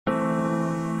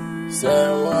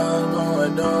Said one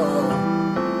going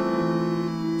down.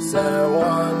 Said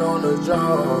one on the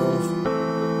jaws.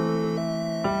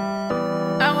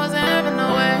 I wasn't having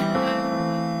no way.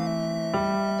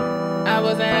 I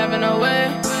wasn't having no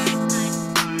way.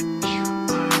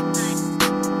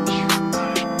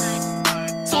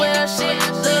 Swear shit,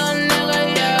 little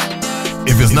nigga, yeah.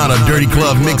 If it's not a Dirty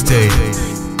Club mixtape,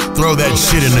 throw that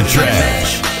shit in the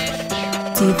trash.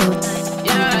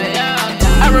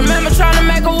 I remember trying to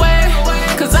make a way,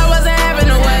 cause I wasn't having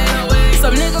a way.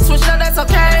 Some niggas switched up, that's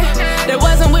okay. They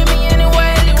wasn't with me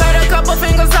anyway. Cut a couple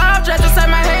fingers off, just to say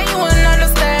my hand, you wouldn't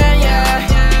understand,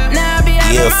 yeah. Now I be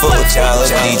having my full child,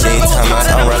 DJ time out,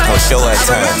 I'm rock on show at times.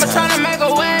 I remember trying to make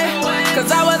a way, cause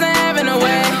I wasn't having a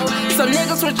way. Some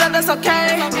niggas switched up, that's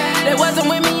okay. They wasn't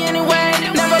with me anyway.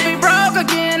 Never be broke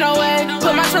again, no way.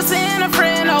 Put my trust in a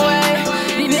friend, no way.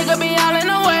 These niggas be all in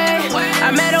the way. I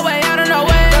made a way out of no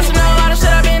way. Don't you know all the shit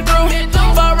I've been through?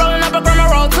 For rolling up a grandma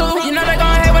roll too. You know they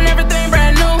gon' hate when everything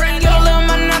brand new. Give a little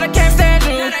money, now they can't stand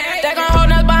you. They gon'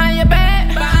 hold us behind your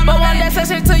back, but one day say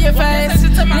shit to your face.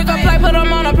 Nigga play, put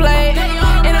them on a plate.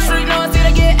 In the street, no it's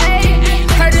either get eight.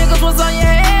 Heard niggas was on your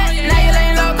head. Now you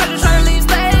laying low cause you tryna leave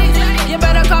stage. You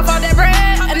better cough out that bread.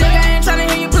 A nigga ain't tryna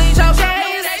hear you plead your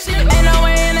case. Ain't no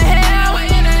way in the hell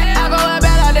I go up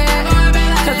bad like that,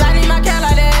 cause I need my cat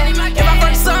like that. If I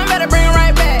fuck some, better bring it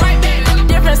right back.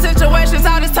 Different situations,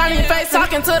 all this time in your face.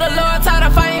 Talking to the Lord, tired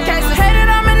of fighting cases. Hated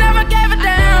on me, never gave it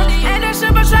down. Ain't that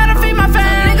shit but try to feed my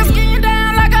fam. Niggas getting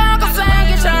down like a Uncle Sam.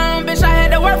 Get your own bitch, I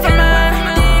had to work for mine.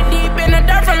 Deep in the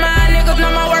dirt for mine. Niggas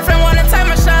know my worth and wanna take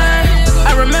my shine.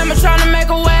 I remember trying to make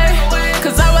a way,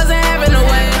 cause I wasn't having a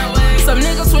way. Some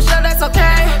niggas switched up, that's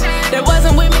okay. They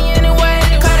wasn't with me anyway.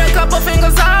 Cut a couple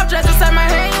fingers off, just to say my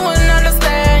hand, you wouldn't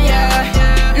understand,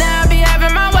 yeah. Now I be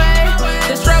having my way.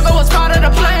 The struggle was part of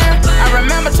the plan. I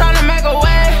remember trying to make a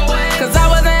way, cause I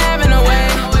wasn't having a way.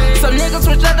 Some niggas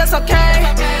switched up, that's okay.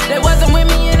 They wasn't with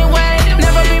me anyway.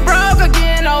 Never be broke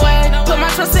again, no way. Put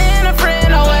my trust in a friend,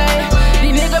 no way.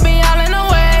 These niggas be all in the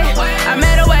way. I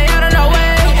made a way out of no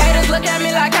way. Haters look at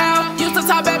me like how used to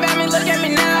talk bad about me, look at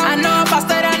me now. I know if I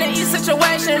stay down in each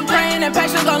situation, praying and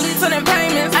patience gon' lead to them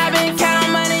payments. I been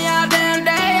counting money all damn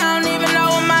day. I don't even know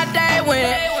when my day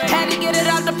went. Had to get it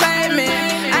off the pavement.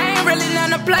 I ain't really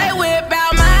nothing to play with.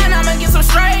 About mine, I'ma get some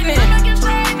straightening.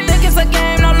 Think it's a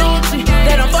game, no Lucci.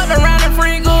 They don't fuck around and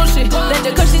free Gucci. Let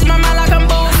the cushies my mind like I'm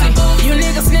boozy. You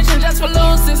niggas snitching just for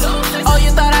losers. Oh,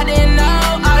 you thought I didn't know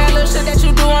all that little shit that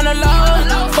you do on the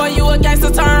low. For you a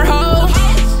gangster turn hoe.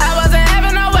 I wasn't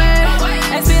having no way.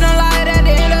 Ain't see no light at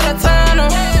the end of the tunnel.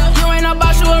 You ain't no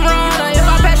boss, you a runner. If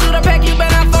I pass you the pack, you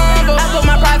better fumble. I put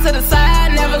my pride to the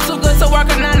side. Never too good to work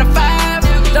a 9 to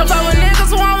 5. Don't fuck with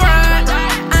niggas who won't ride.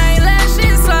 I ain't let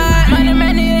shit slide. Money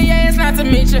Made Nia, yeah, it's not to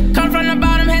meet you. Come from the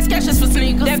bottom, had sketches for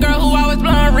sneakers. That girl who always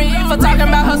blowing reed for talking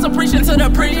about hustle, preaching to the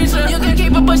preacher. You can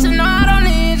keep it pushing, no, I don't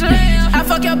need you. I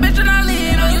fuck your bitch and I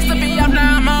leave her. Used to be up,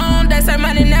 now I'm on. They say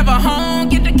money never home.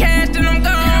 Get the cash.